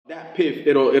That piff,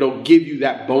 it'll give you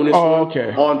that bonus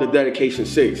on the Dedication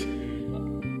 6.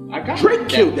 Drake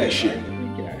killed that shit.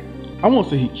 I won't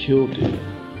say he killed it.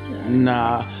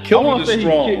 Nah. Killed it is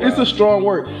strong. It's a strong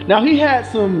word. Now he had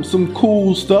some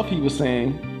cool stuff he was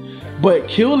saying, but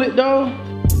kill it though.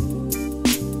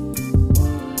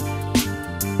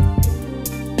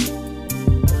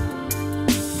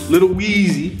 Lil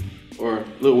Weezy or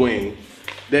Lil Wayne,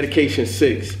 Dedication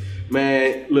 6.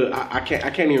 Man, look, I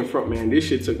can't even front, man. This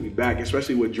shit took me back,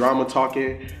 especially with Drama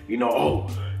talking. You know, oh,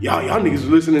 y'all niggas was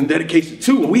listening to Dedication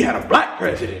 2 and we had a black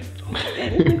president.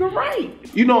 Man, this nigga right.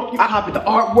 You know, I copied the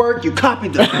artwork, you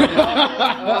copied the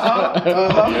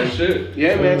that shit.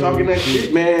 Yeah, man, talking that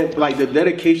shit, man. Like the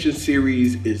Dedication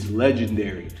series is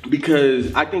legendary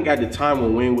because I think at the time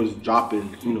when Wayne was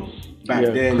dropping, you know, back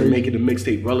then and making the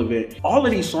mixtape relevant, all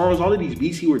of these songs, all of these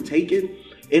beats he were taking,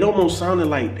 it almost sounded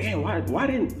like, damn, why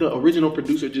didn't the original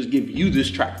producer just give you this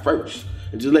track first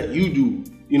and just let you do,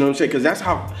 you know what I'm saying? Because that's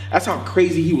how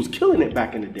crazy he was killing it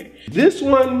back in the day. This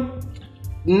one,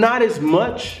 not as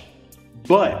much,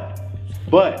 but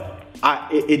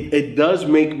it does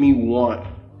make me want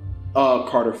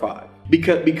Carter 5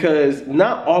 because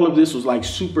not all of this was like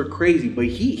super crazy, but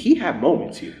he had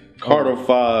moments here. Carter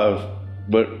 5,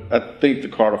 but I think the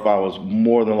Carter 5 was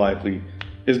more than likely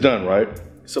it's done, right?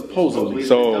 Supposedly.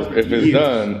 So if it's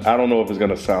done, I don't know if it's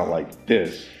gonna sound like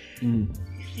this.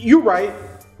 You're right.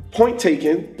 Point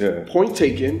taken. Yeah. Point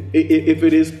taken. If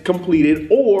it is completed,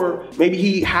 or maybe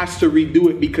he has to redo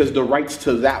it because the rights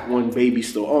to that one baby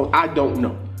still own. I don't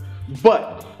know.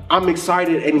 But I'm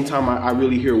excited anytime I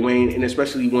really hear Wayne, and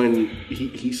especially when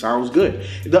he sounds good.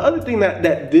 The other thing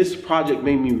that this project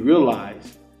made me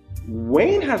realize,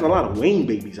 Wayne has a lot of Wayne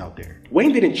babies out there.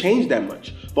 Wayne didn't change that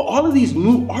much, but all of these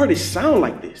new artists sound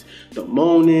like this. The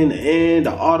moaning, the end,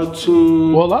 the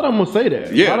auto-tune. Well, a lot of them will say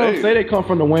that. Yeah, a lot of them say they come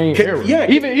from the Wayne era. Yeah,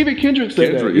 even Kendrick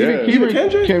said that. Even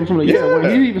Kendrick came from the he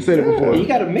even said it before. He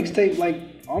got a mixtape like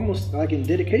almost like in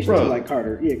dedication to like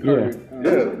Carter. Yeah, Carter.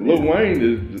 Lil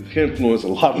Wayne has influenced a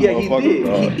lot of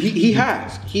motherfuckers. He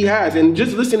has, and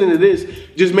just listening to this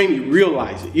just made me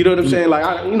realize it. You know what I'm saying?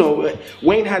 Like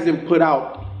Wayne hasn't put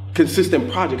out consistent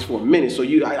projects for a minute, so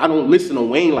I don't listen to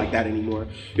Wayne like that anymore.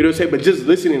 You know what I'm saying? But just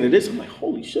listening to this, I'm like,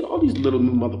 holy shit, all these little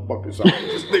new motherfuckers are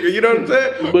this nigga. You know what I'm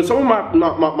saying? But some of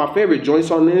my favorite joints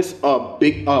on this,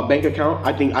 big bank account.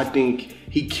 I think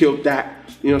he killed that.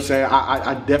 You know what I'm saying?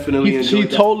 I definitely enjoyed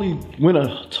that. He totally went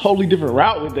a totally different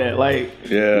route with that. Like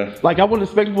I wouldn't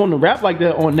expect him to rap like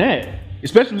that on that.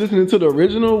 Especially listening to the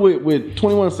original with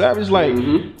 21 Savage, like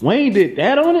Wayne did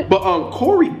that on it. But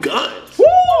Corey Guns. Woo!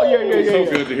 Yeah. So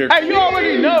good to hear. Hey, you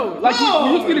already know. Like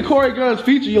when you see the Corey Guns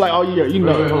feature, you're like, oh yeah, you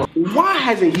know. Why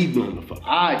hasn't he blown the fuck?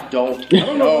 I don't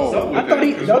know. I thought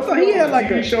he had like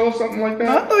a show or something like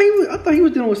that. I thought he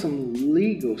was dealing with some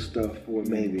legal stuff, or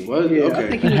maybe. What? Yeah, okay. I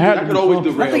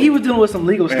think he was dealing with some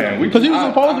legal stuff because he was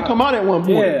supposed to come out at one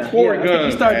point. Yeah, Corey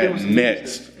Guns had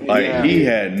nets. Like he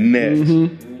had nets.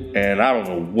 And I don't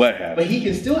know what happened. But he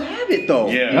can still have it though.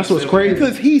 Yeah. That's what's crazy.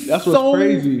 Because he's so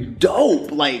crazy.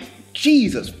 Dope. Like,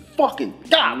 Jesus fucking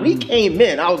God. When he came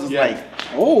in, I was just like,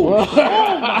 oh my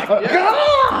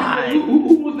God.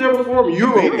 Who was there before him?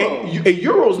 Euro.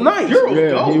 Euro's nice.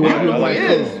 Euro's dope. He like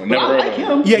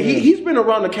him. Yeah, he's been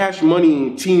around the Cash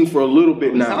Money team for a little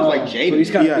bit now. Sounds like Jada. So he's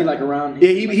kind of be like around. Yeah,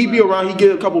 he be around. He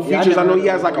get a couple features. I know he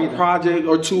has like a project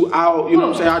or two out. You know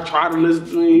what I'm saying? I try to listen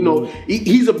to him. You know,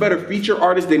 he's a better feature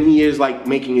artist than he is like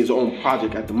making his own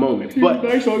project at the moment. But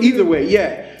either way,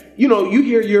 yeah. You know, you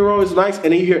hear Euro is nice,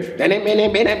 and then you hear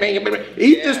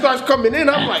he just starts coming in.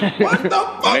 I'm like, what the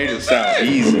fuck? Made it sound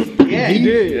easy. Yeah, he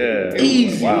did. Yeah,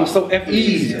 easy. Wow. It was so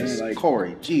easy. Like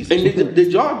Corey, Jesus. And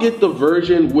did y'all get the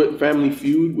version with Family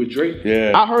Feud with Drake?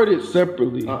 Yeah, I heard it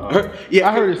separately. I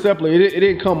heard it separately. It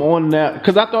didn't come on that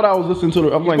because I thought I was listening to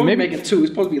it. I'm like, maybe make it 2.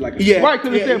 It's supposed to be like right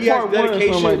because it said part 1 or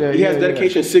something like that. He has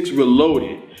Dedication 6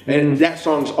 Reloaded. And that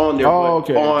song's on there,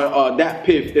 but on that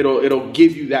piff, it'll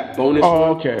give you that bonus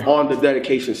on the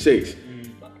Dedication 6.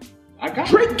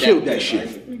 Drake killed that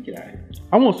shit.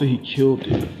 I won't say he killed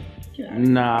it.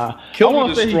 Nah,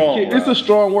 killed is strong. It's a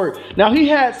strong word. Now he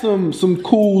had some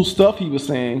cool stuff he was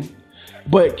saying,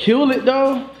 but kill it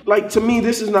though. Like to me,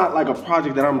 this is not like a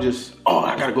project that I'm just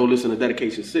I gotta go listen to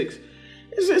Dedication 6.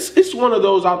 It's one of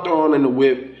those out there on in the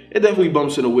whip. It definitely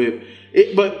bumps in the whip.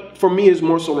 But for me, it's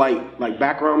more so like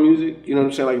background music. You know what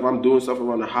I'm saying? Like if I'm doing stuff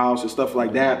around the house and stuff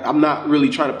like that, I'm not really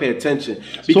trying to pay attention.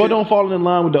 So it don't fall in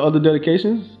line with the other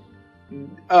dedications?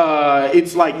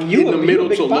 It's like in the middle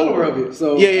to lower. Of it,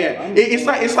 so yeah.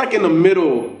 It's like in the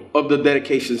middle of the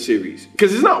Dedication series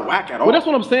because it's not whack at all. Well, that's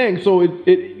what I'm saying. So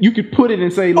you could put it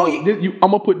and say, look, I'm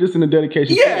gonna put this in the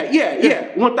Dedication.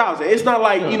 Yeah, 1,000. It's not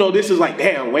like this is like,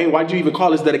 damn, Wayne, why'd you even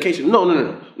call this Dedication?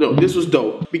 No. This was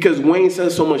dope because Wayne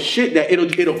says so much shit that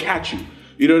it'll catch you.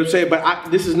 You know what I'm saying? But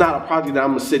this is not a project that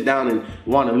I'm gonna sit down and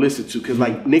want to listen to because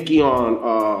like Nicki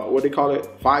on what they call it,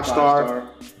 5 Star.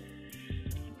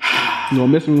 You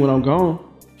don't miss me when I'm gone.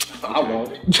 I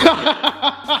won't.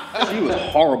 She was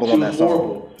horrible on that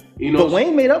song. But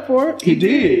Wayne made up for it. He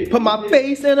did. Put my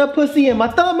face in her pussy and my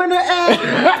thumb in her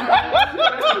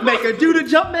ass. Make her do the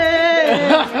jump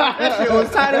man. That shit was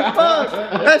tight as fuck.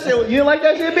 That shit, you didn't like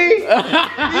that shit, B? You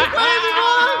crazy,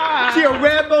 boy? She a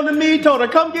red bone to me, told her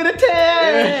come get a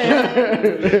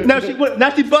tan. Now she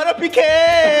butt up pecan.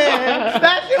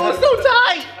 That shit was so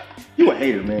tight. You a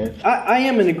hater, man. I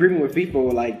am in agreement with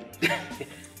people like.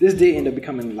 This did end up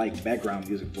becoming like background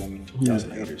music for me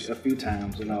a few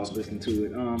times when I was listening to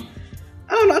it. I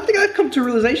don't know. I think I've come to a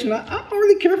realization I don't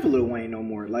really care for Lil Wayne no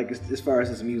more. Like as far as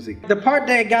his music, the part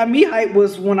that got me hyped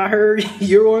was when I heard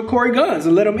Euro and Corey Guns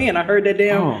and Let 'Em In. I heard that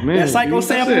that Psycho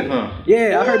sample.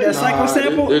 Yeah, I heard that Psycho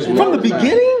sample from the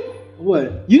beginning.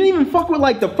 What? You didn't even fuck with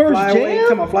like the first jam?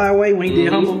 Come on, Fly Away when he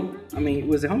did Humble. I mean,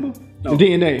 was it Humble? No.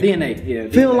 DNA, yeah.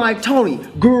 Feeling like Tony,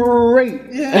 great.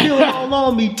 Yeah. Feeling all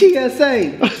on me,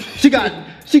 TSA.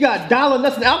 She got dollar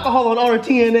nuts and alcohol on her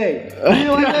TNA. You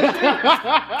know like that shit?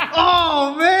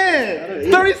 Oh man!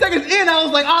 30 seconds in, I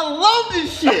was like, I love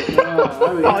this shit.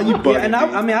 I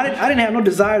didn't have no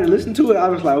desire to listen to it. I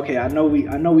was like, okay, I know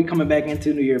we coming back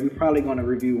into New Year. We probably gonna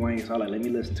review Wayne, so I was like, let me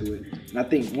listen to it. And I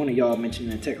think one of y'all mentioned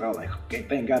in the text, I was like, okay,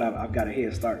 thank God I've got a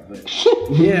head start. But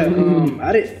yeah,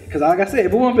 I didn't, because like I said,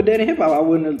 if it weren't for Dead and Hip Hop, I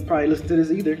wouldn't have probably listened to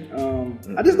this either.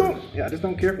 I just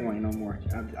don't care for Wayne no more.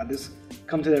 I just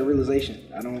come to that realization.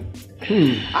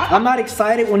 I'm not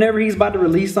excited whenever he's about to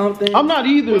release something. I'm not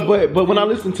either, but when I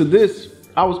listened to this,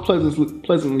 I was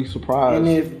pleasantly surprised. And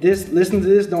if listening to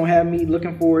this don't have me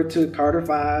looking forward to Carter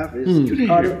 5, is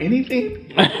Carter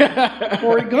anything?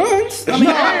 Corey Guns. I mean,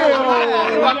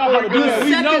 the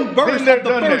second verse of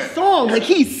the first song, like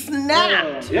he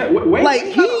snapped. Like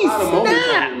he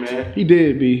snapped. He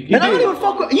did, B. I don't even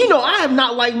fuck with. I have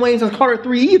not liked Wayne since Carter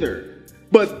 3 either.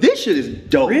 But this shit is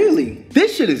dope. Really?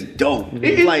 This shit is dope.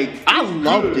 I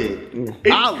loved it.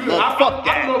 Fuck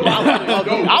that. I'm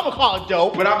gonna call it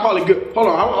dope. But I call it good. Hold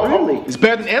on. It's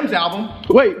better than M's album.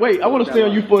 Wait. I want to stay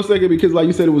on you for a second because, like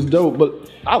you said, it was dope.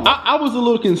 But I was a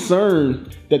little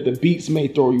concerned that the beats may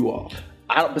throw you off.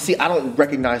 I don't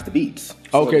recognize the beats.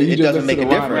 So okay, it doesn't make a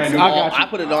difference. I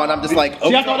put it on. I'm just like, okay.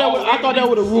 See, I thought that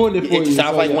would have ruined it for you. It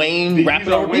sounds like Wayne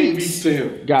rapping over beats. To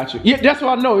him. Gotcha. Yeah, that's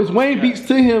what I know. It's Wayne beats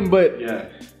to him, but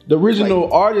the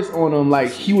original artist on him,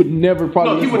 like he would never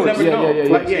probably. No, he would never know.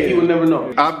 He would never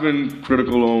know. I've been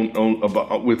critical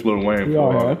about with Lil Wayne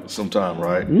for some time,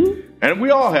 right? Mm-hmm. And we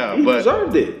all have. He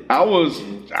deserved it. I was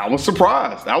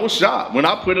surprised. I was shocked when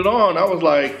I put it on. I was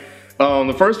like.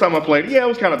 The first time I played, it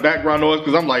was kind of background noise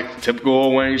because I'm like typical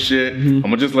old Wayne shit. Mm-hmm. I'm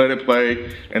gonna just let it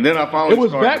play, and then I finally. It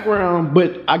was background,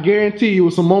 but I guarantee it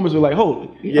was some moments where like, holy.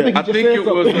 Yeah, I think it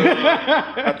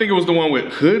was the one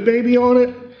with Hood Baby on it,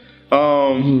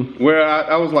 where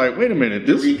I was like, wait a minute,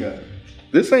 this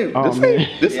ain't.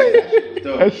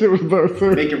 That shit was dope.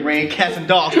 Make it rain, cats and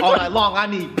dogs all night long. I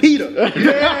need Peter.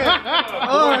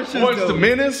 That shit's dope. The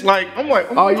Menace, like I'm like,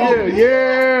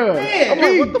 yeah. Man, I'm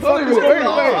like, what the fuck is going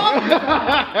on?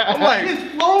 I'm like, his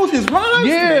flows, his rhymes.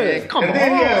 Yeah, man, come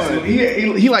on.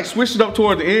 He like switched it up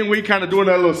toward the end where he kind of doing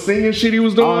that little singing shit he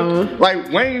was doing. Like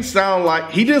Wayne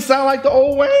he didn't sound like the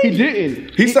old Wayne. He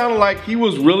didn't. He sounded like he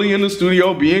was really in the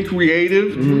studio being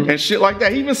creative and shit like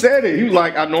that. He even said it. He was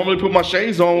like, I normally put my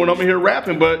shades on when I'm in here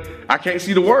rapping, but I can't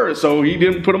see the words, so he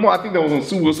didn't put them on. I think that was on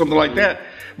Sue or something like that.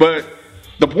 But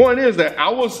the point is that I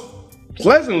was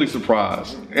pleasantly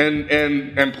surprised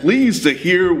and pleased to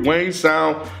hear Wayne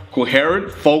sound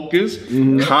coherent, focused,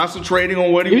 concentrating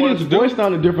on what he wanted to do. His voice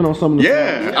sounded different on some of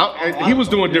the songs. He was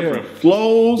doing different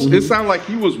flows. It sounded like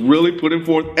he was really putting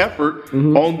forth effort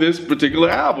on this particular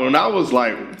album, and I was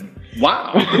like,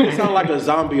 wow. It sounded like a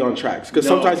zombie on tracks because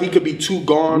sometimes he could be too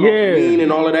gone, lean,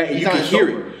 and all of that, and you can hear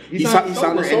it. He sounded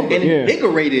sober and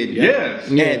invigorated. Yes.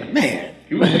 And man.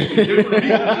 Be like,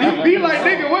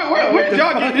 nigga, where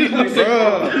y'all get this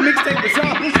mixtape for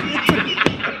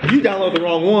y'all? You downloaded the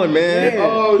wrong one, man.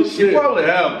 Oh shit. You probably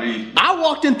have, B. I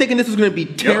walked in thinking this was gonna be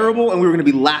terrible and we were gonna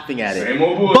be laughing at it. Same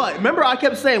old boy. But remember, I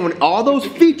kept saying when all those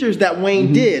features that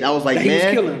Wayne did, I was like,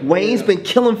 man, Wayne's been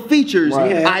killing features.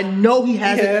 Right. I know he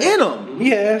has it in him.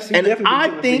 Yes. And I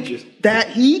think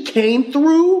that he came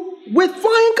through with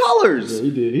flying colors. Yeah,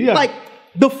 he did. Like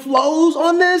the flows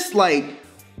on this, like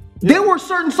There were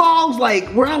certain songs like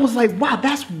where I was like, wow,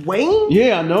 that's Wayne?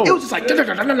 Yeah, I know. It was just like, and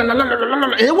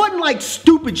it wasn't like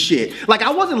stupid shit. Like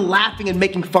I wasn't laughing and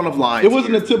making fun of lines. It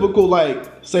wasn't a typical like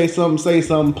say something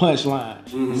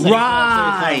punchline.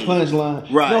 Right.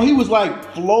 Punchline. Right. No, he was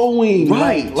like flowing.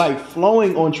 Right. Like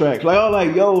flowing on track. Like, oh,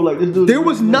 like, yo, like this dude. There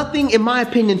was nothing, in my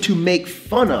opinion, to make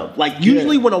fun of. Like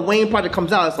usually when a Wayne project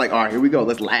comes out, it's like, all right, here we go,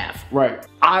 let's laugh. Right.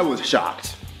 I was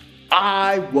shocked.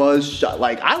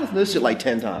 Like, I listened to this shit like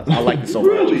 10 times. I liked it so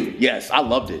much. Yes, I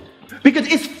loved it. Because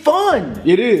it's fun.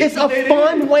 It is. It's a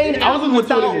fun Wayne album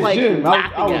without like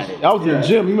laughing at it. I was in the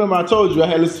gym. You remember I told you I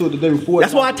had listened to it the day before.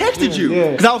 That's why I texted you.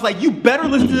 Because I was like, you better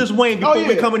listen to this Wayne before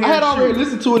we come in here. I had already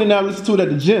listened to it and I listened to it at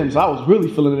the gym. So I was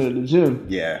really feeling it at the gym.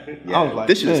 Yeah. I was like,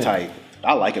 this shit is tight.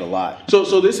 I like it a lot.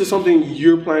 So this is something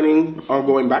you're planning on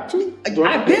going back to?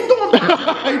 I've been going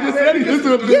back. He just said he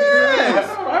listened to it.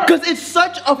 Yes, because it's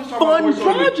such a fun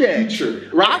project.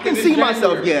 Right? I can see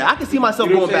myself. Yeah, I can see myself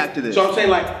going back to this. So I'm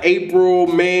saying like April,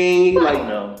 May, I don't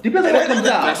know. Depends on what comes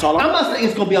out. That's all I'm not saying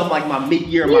it's gonna be on like my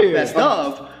mid-year, my best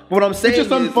of. What I'm saying it's just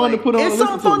something fun to put on. It's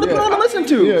something fun to put on and listen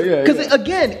to. Yeah. Because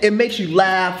again, it makes you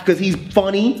laugh because he's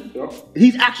funny. Yep.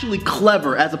 He's actually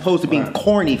clever as opposed to being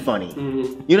corny funny.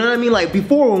 Mm-hmm. You know what I mean? Like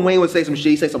before, when Wayne would say some shit,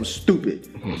 he'd say something stupid,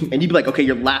 and you'd be like, okay,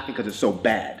 you're laughing because it's so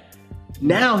bad.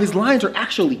 Now his lines are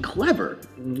actually clever.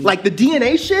 Mm-hmm. Like the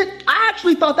DNA shit, I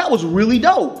actually thought that was really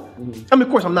dope. Mm-hmm. I mean, of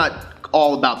course, I'm not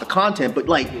all about the content, but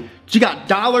like she got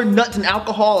dollar, nuts, and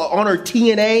alcohol on her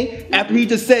TNA after he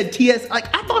just said TS. Like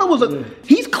I thought it was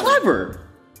he's clever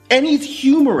and he's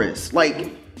humorous. Like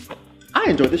I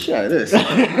enjoyed the shit out of this.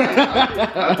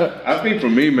 I think for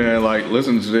me, man, like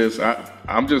listening to this,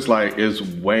 I'm just like, is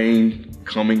Wayne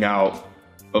coming out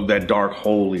of that dark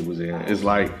hole he was in? It's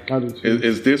like,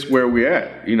 is this where we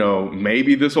at? You know,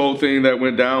 maybe this whole thing that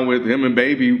went down with him and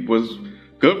Baby was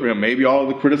good for him. Maybe all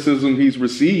the criticism he's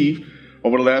received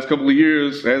over the last couple of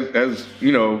years has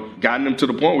you know, gotten him to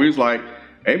the point where he's like,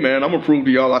 hey man, I'm gonna prove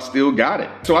to y'all I still got it.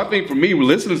 So I think for me,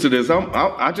 listening to this,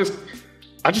 I just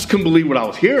couldn't believe what I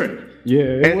was hearing. Yeah,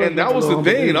 and that was the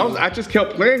thing. And I just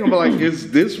kept playing. I'm like,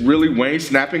 is this really Wayne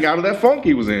snapping out of that funk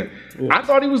he was in? Yeah. I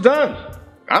thought he was done.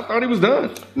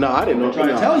 No, I didn't know. I'm trying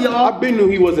to tell y'all. I been knew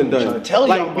he wasn't done. I'm trying to tell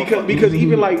y'all. Because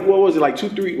even like what was it like 2,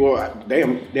 3, well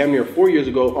damn near 4 years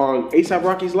ago on A$AP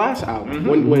Rocky's last album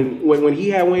when he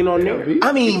had Wayne on there.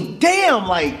 I mean, damn,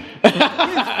 like his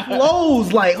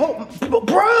flows, like,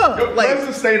 bruh, like that's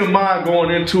the state of mind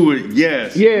going into it.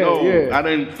 Yes, I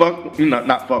didn't fuck,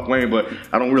 not fuck Wayne, but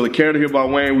I don't really care to hear about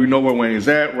Wayne. We know where Wayne's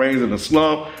at. Wayne's in a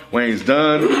slump. Wayne's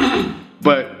done.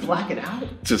 But black it out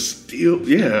to still,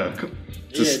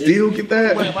 still get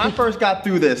that. When I first got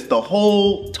through this, the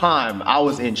whole time I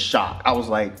was in shock. I was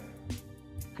like,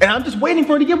 and I'm just waiting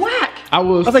for it to get whack. I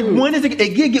was like, when is it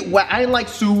get whack? I didn't like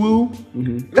Suwoo.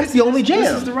 Mm-hmm. That's the only jam.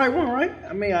 This is the right one, right?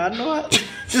 I mean, I know it.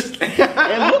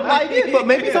 It looked like it, but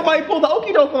maybe somebody pulled the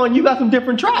okie doke on you. Got some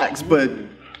different tracks, but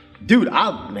dude,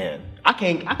 I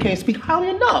can't speak highly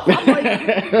enough. I'm like,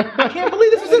 I can't believe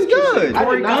this was this good.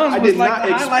 I did not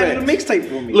expect the mixtape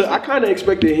for me. Look, I kind of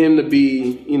expected him to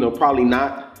be, probably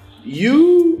not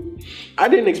you. I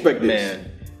didn't expect this. Man.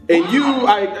 And you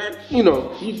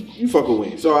fuck with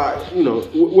Wayne. So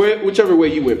whichever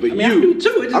way you went, but I do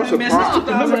too. It I'm just been since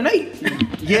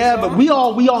 2008. Yeah, but we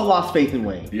all lost faith in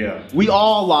Wayne. Yeah, we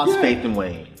all lost faith in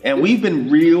Wayne. And we've been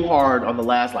real hard on the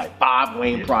last like 5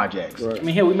 Wayne projects. Right. I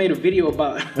mean, hell, we made a video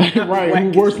about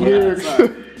right, worst lyrics.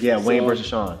 Yeah, Wayne versus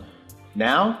Sean.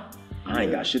 Now, I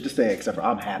ain't got shit to say except for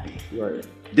I'm happy. Right.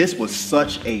 This was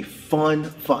such a fun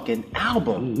fucking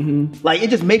album. Mm-hmm. Like it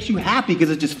just makes you happy because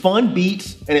it's just fun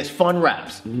beats and it's fun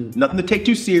raps. Mm-hmm. Nothing to take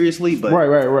too seriously, but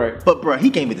right. But bro, he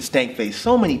gave me the stank face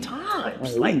so many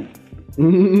times. Like,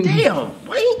 damn,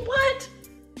 Wayne, what?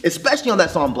 Especially on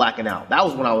that song "Blacking Out." That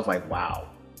was when I was like, wow.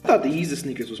 I thought the Yeezus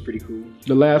sneakers was pretty cool.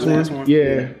 The last one?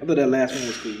 Yeah. I thought that last one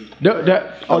was cool.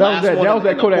 That was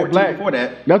that Kodak Black.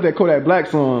 That was that Kodak Black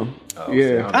song. Oh,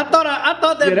 yeah. I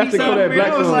thought that that's the Kodak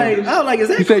Black song. I was like, is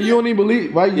that? He said, "You don't even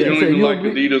believe why you don't even like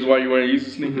Adidas? Why you wearing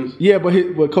Yeezus sneakers?" Yeah, but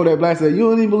Kodak Black said, "You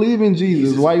don't even believe in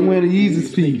Jesus. Why you wearing a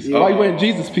Yeezus piece? Why you wearing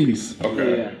Jesus piece?"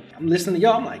 Okay. Yeah. I'm listening to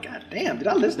y'all. I'm like, God damn, did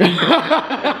I listen?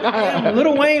 Damn,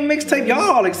 Lil Wayne mixtape. Y'all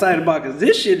all excited about because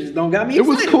this shit just don't got me. It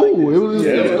was cool. Like it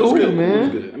was cool,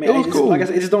 man. I mean, it was cool. Like I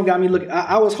said, it just don't got me looking.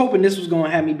 I was hoping this was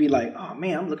gonna have me be like, oh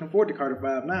man, I'm looking forward to Carter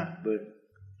 5 now, but.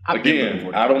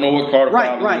 Again, I don't know what Carter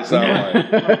 5 would sound like.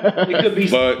 It could be,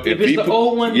 but if it's the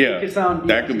old one, yeah, it could sound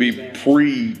that could be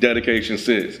pre-Dedication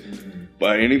 6.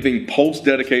 But anything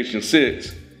post-Dedication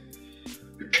 6,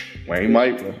 Wayne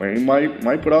might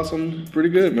put out something pretty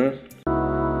good, man.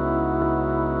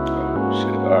 Oh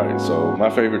shit. Alright, so my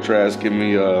favorite tracks, give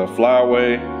me Fly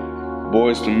Away,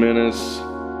 Boys to Menace,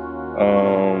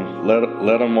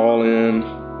 Let Them All In,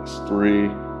 that's 3,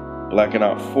 Blacking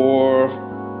Out 4,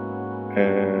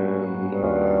 and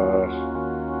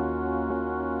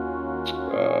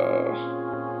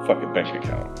fucking Bank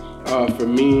Account. For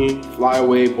me, Fly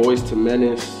Away, Boys to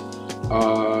Menace,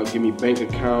 give me Bank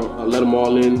Account, Let Them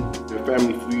All In, and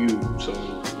Family Feud. So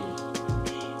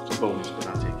it's a bonus, but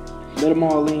I'll take it. Let Them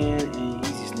All In and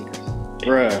Easy Sneakers.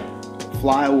 Bruh.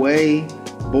 Fly Away,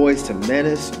 Boys to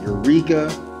Menace, Eureka,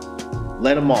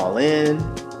 Let Them All In,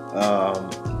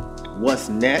 What's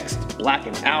Next,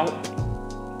 Blacking Out,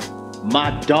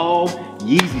 My Dog,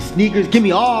 Yeezy Sneakers. Give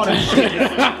me all them shit. Give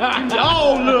me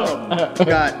all of them.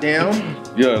 Goddamn.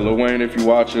 Yeah, Lil Wayne, if you're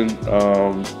watching,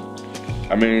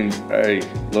 I mean, hey,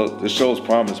 look, this show's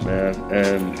promise, man,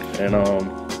 and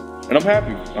I'm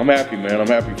happy. I'm happy, man. I'm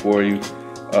happy for you.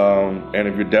 And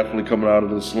if you're definitely coming out of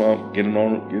the slump, getting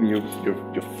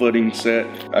your footing set,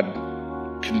 I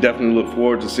can definitely look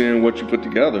forward to seeing what you put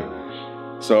together.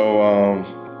 So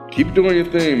keep doing your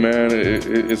thing, man.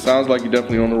 It sounds like you're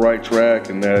definitely on the right track,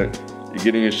 and that you're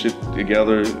getting your shit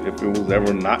together. If it was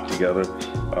ever not together,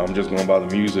 I'm just going by the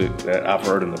music that I've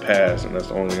heard in the past, and that's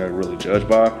the only thing I really judge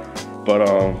by. But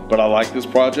I like this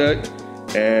project,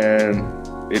 and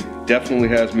it definitely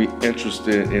has me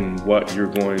interested in what you're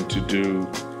going to do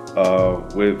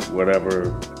with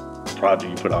whatever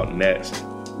project you put out next.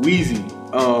 Wheezy,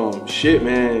 shit,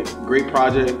 man, great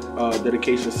project.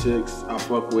 Dedication 6, I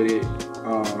fuck with it.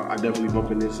 I definitely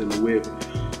bumping this in the whip.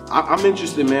 I'm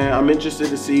interested, man. I'm interested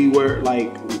to see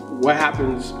what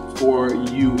happens for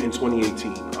you in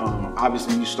 2018.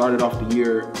 Obviously, you started off the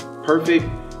year perfect.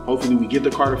 Hopefully, we get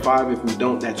the Carter 5. If we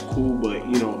don't, that's cool. But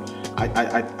you know, I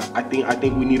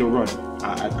think we need a run.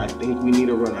 I think we need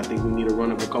a run. I think we need a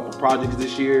run of a couple projects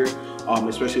this year,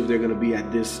 especially if they're gonna be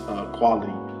at this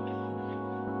quality.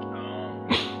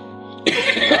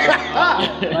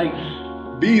 Like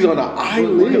B's on an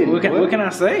island. What can I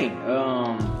say?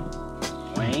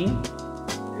 Wayne,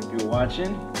 if you're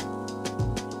watching,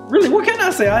 really, what can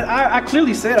I say? I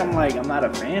clearly said I'm not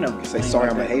a fan of. Say sorry,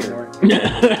 I'm a hater.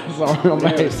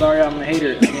 Sorry, I'm a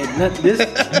hater. This,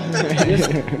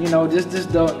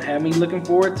 just don't have me looking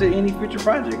forward to any future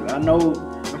project. I know,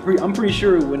 I'm pretty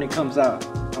sure when it comes out,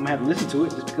 I'm gonna have to listen to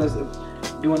it just because of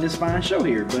doing this fine show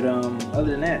here. But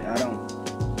other than that, I don't.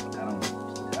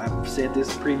 I've said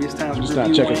this previous times. Just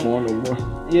not checking for him no more.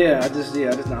 Yeah,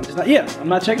 I'm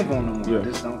not checking for him no more. Yeah. I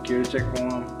just don't care to check for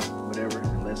him, whatever,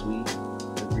 unless we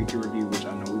agree to review, which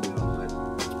I know we will. But that's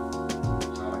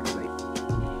all I can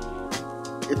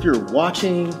say. If you're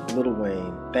watching Lil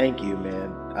Wayne, thank you,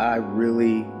 man. I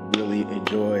really, really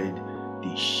enjoyed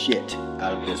the shit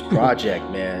out of this project,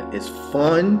 man. It's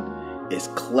fun. It's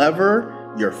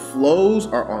clever. Your flows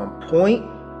are on point.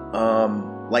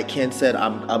 Like Ken said,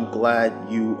 I'm glad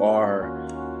you are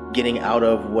getting out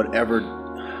of whatever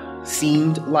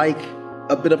seemed like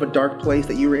a bit of a dark place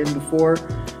that you were in before.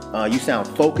 You sound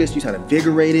focused, you sound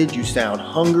invigorated, you sound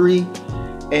hungry.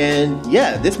 And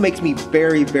yeah, this makes me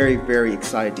very, very, very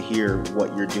excited to hear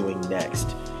what you're doing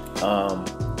next.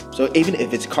 So even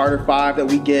if it's Carter 5 that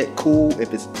we get, cool.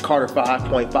 If it's Carter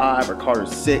 5.5 or Carter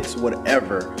 6,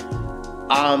 whatever,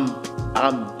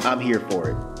 I'm here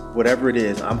for it. Whatever it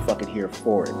is, I'm fucking here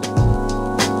for it.